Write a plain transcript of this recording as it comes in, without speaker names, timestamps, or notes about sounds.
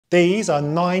These are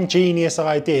 9 genius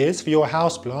ideas for your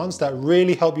houseplants that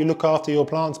really help you look after your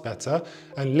plants better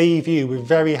and leave you with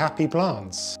very happy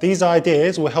plants. These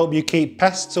ideas will help you keep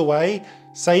pests away,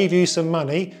 save you some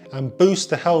money and boost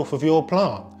the health of your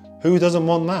plant. Who doesn't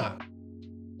want that?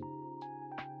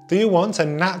 Do you want a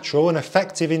natural and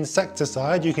effective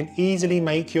insecticide you can easily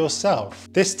make yourself?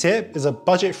 This tip is a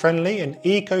budget-friendly and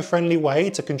eco-friendly way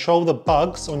to control the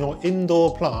bugs on your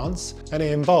indoor plants, and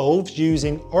it involves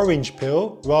using orange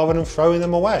peel rather than throwing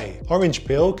them away. Orange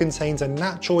peel contains a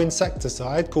natural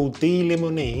insecticide called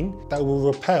D-limonene that will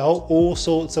repel all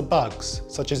sorts of bugs,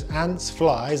 such as ants,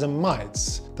 flies and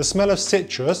mites. The smell of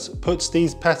citrus puts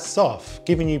these pests off,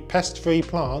 giving you pest-free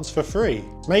plants for free.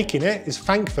 Making it is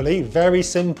thankfully very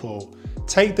simple.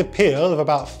 Take the peel of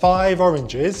about 5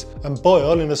 oranges and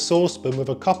boil in a saucepan with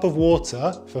a cup of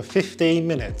water for 15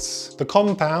 minutes. The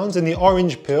compounds in the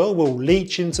orange peel will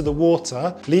leach into the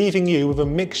water, leaving you with a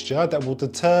mixture that will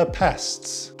deter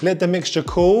pests. Let the mixture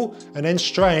cool and then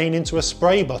strain into a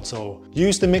spray bottle.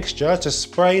 Use the mixture to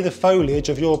spray the foliage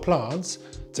of your plants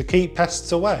to keep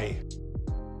pests away.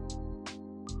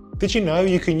 Did you know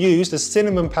you can use the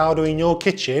cinnamon powder in your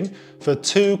kitchen for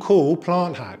 2 cool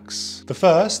plant hacks? The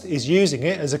first is using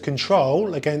it as a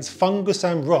control against fungus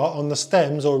and rot on the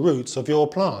stems or roots of your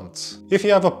plant. If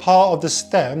you have a part of the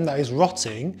stem that is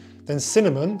rotting, then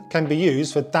cinnamon can be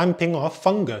used for damping off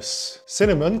fungus.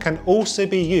 Cinnamon can also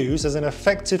be used as an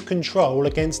effective control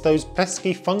against those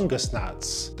pesky fungus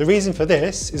gnats. The reason for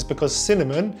this is because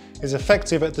cinnamon is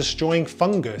effective at destroying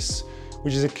fungus,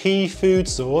 which is a key food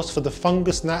source for the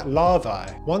fungus gnat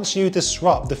larvae. Once you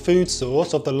disrupt the food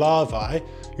source of the larvae,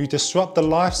 you disrupt the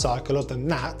life cycle of the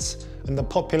gnats and the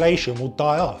population will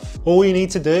die off. All you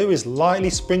need to do is lightly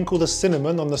sprinkle the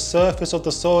cinnamon on the surface of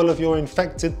the soil of your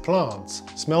infected plants.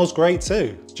 Smells great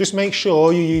too. Just make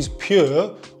sure you use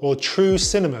pure or true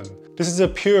cinnamon. This is a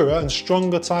purer and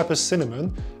stronger type of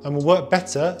cinnamon and will work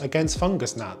better against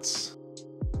fungus gnats.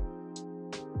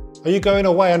 Are you going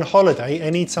away on holiday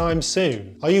anytime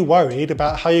soon? Are you worried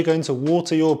about how you're going to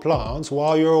water your plants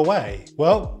while you're away?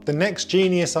 Well, the next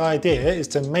genius idea is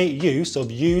to make use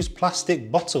of used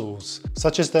plastic bottles,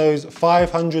 such as those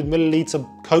 500ml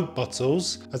Coke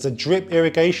bottles, as a drip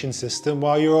irrigation system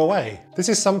while you're away. This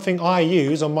is something I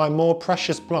use on my more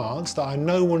precious plants that I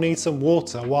know will need some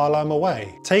water while I'm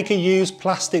away. Take a used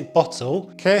plastic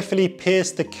bottle, carefully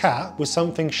pierce the cap with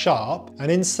something sharp and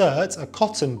insert a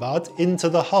cotton bud into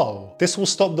the hole. This will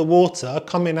stop the water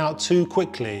coming out too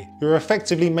quickly. You're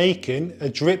effectively making a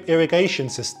drip irrigation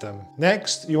system.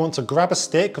 Next, you want to grab a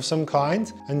stick of some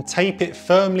kind and tape it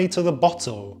firmly to the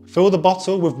bottle. Fill the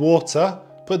bottle with water,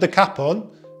 put the cap on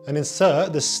and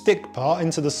insert the stick part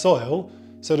into the soil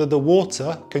so that the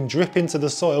water can drip into the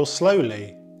soil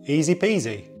slowly. Easy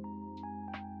peasy.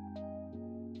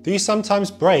 Do you sometimes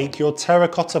break your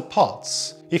terracotta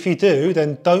pots? If you do,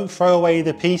 then don't throw away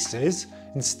the pieces.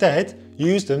 Instead,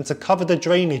 use them to cover the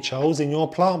drainage holes in your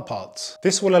plant pot.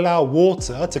 This will allow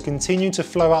water to continue to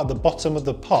flow out the bottom of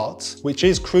the pot, which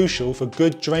is crucial for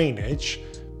good drainage,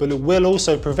 but it will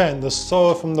also prevent the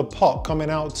soil from the pot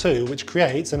coming out too, which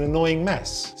creates an annoying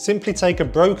mess. Simply take a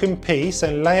broken piece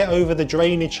and lay it over the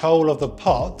drainage hole of the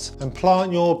pot and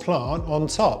plant your plant on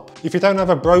top. If you don't have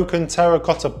a broken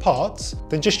terracotta pot,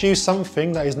 then just use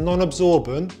something that is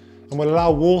non-absorbent and will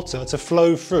allow water to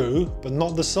flow through, but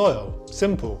not the soil.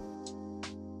 Simple.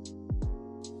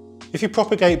 If you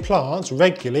propagate plants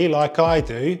regularly like I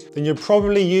do, then you're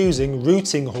probably using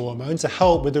rooting hormone to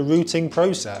help with the rooting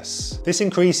process. This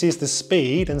increases the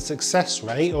speed and success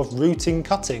rate of rooting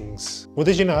cuttings. Well,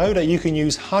 did you know that you can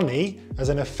use honey as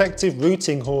an effective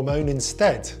rooting hormone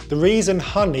instead? The reason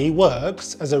honey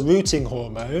works as a rooting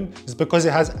hormone is because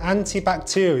it has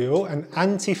antibacterial and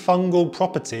antifungal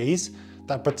properties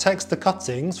that protects the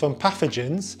cuttings from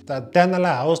pathogens that then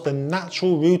allows the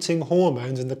natural rooting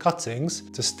hormones in the cuttings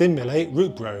to stimulate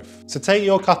root growth. So take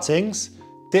your cuttings,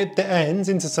 dip the ends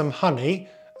into some honey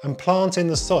and plant in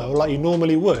the soil like you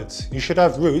normally would. You should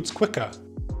have roots quicker.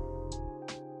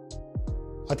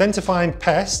 Identifying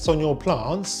pests on your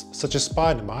plants, such as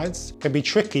spider mites, can be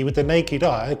tricky with the naked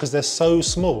eye because they're so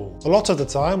small. A lot of the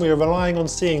time we are relying on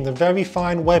seeing the very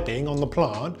fine webbing on the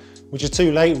plant, which is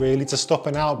too late really to stop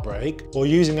an outbreak, or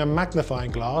using a magnifying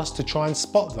glass to try and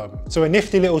spot them. So a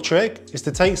nifty little trick is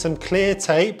to take some clear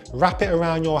tape, wrap it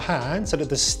around your hand so that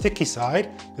the sticky side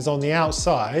is on the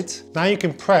outside. Now you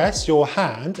can press your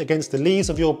hand against the leaves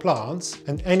of your plants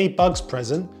and any bugs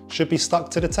present should be stuck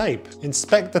to the tape.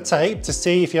 Inspect the tape to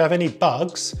see if you have any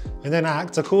bugs and then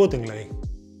act accordingly.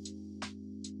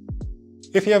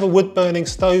 If you have a wood burning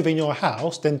stove in your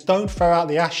house, then don't throw out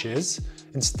the ashes.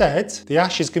 Instead, the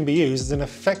ashes can be used as an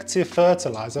effective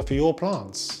fertiliser for your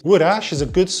plants. Wood ash is a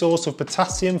good source of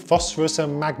potassium, phosphorus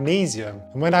and magnesium,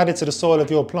 and when added to the soil of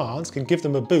your plants can give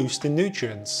them a boost in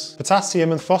nutrients.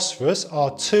 Potassium and phosphorus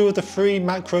are two of the 3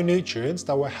 macronutrients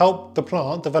that will help the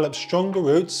plant develop stronger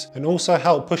roots and also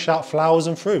help push out flowers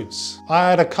and fruits.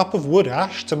 I add a cup of wood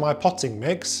ash to my potting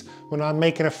mix when I'm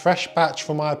making a fresh batch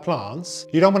for my plants.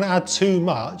 You don't want to add too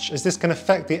much, as this can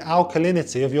affect the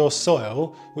alkalinity of your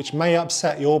soil, which may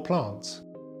upset your plant.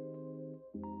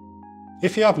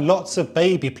 If you have lots of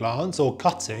baby plants or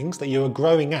cuttings that you are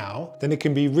growing out, then it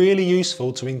can be really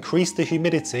useful to increase the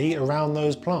humidity around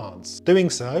those plants. Doing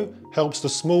so helps the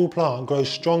small plant grow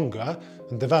stronger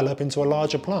and develop into a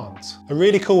larger plant. A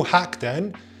really cool hack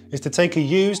then is to take a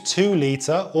used 2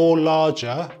 litre or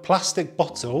larger plastic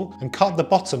bottle and cut the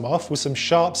bottom off with some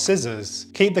sharp scissors.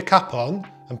 Keep the cap on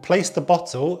and place the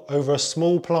bottle over a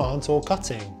small plant or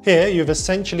cutting. Here you've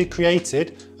essentially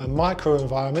created a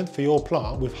microenvironment for your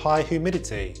plant with high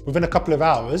humidity. Within a couple of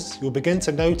hours, you'll begin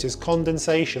to notice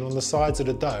condensation on the sides of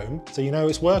the dome, so you know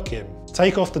it's working.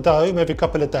 Take off the dome every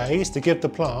couple of days to give the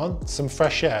plant some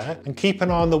fresh air and keep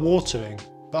an eye on the watering.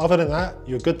 But other than that,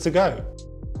 you're good to go.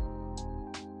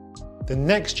 The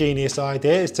next genius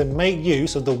idea is to make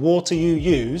use of the water you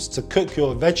use to cook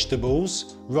your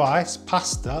vegetables, rice,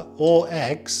 pasta or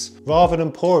eggs rather than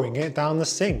pouring it down the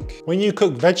sink. When you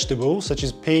cook vegetables such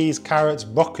as peas, carrots,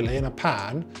 broccoli in a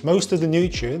pan, most of the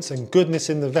nutrients and goodness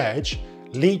in the veg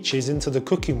leaches into the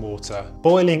cooking water.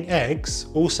 Boiling eggs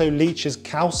also leaches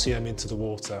calcium into the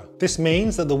water. This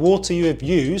means that the water you have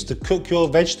used to cook your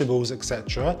vegetables,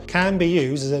 etc., can be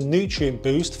used as a nutrient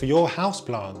boost for your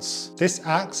houseplants. This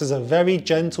acts as a very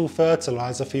gentle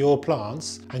fertiliser for your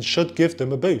plants and should give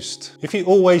them a boost. If you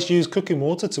always use cooking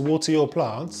water to water your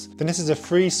plants, then this is a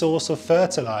free source of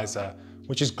fertiliser,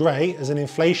 which is great as an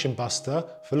inflation buster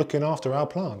for looking after our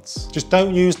plants. Just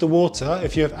don't use the water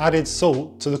if you have added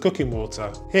salt to the cooking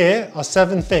water. Here are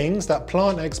 7 things that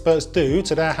plant experts do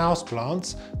to their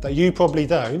houseplants that you probably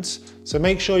don't, so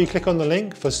make sure you click on the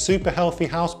link for super healthy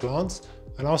houseplants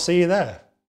and I'll see you there.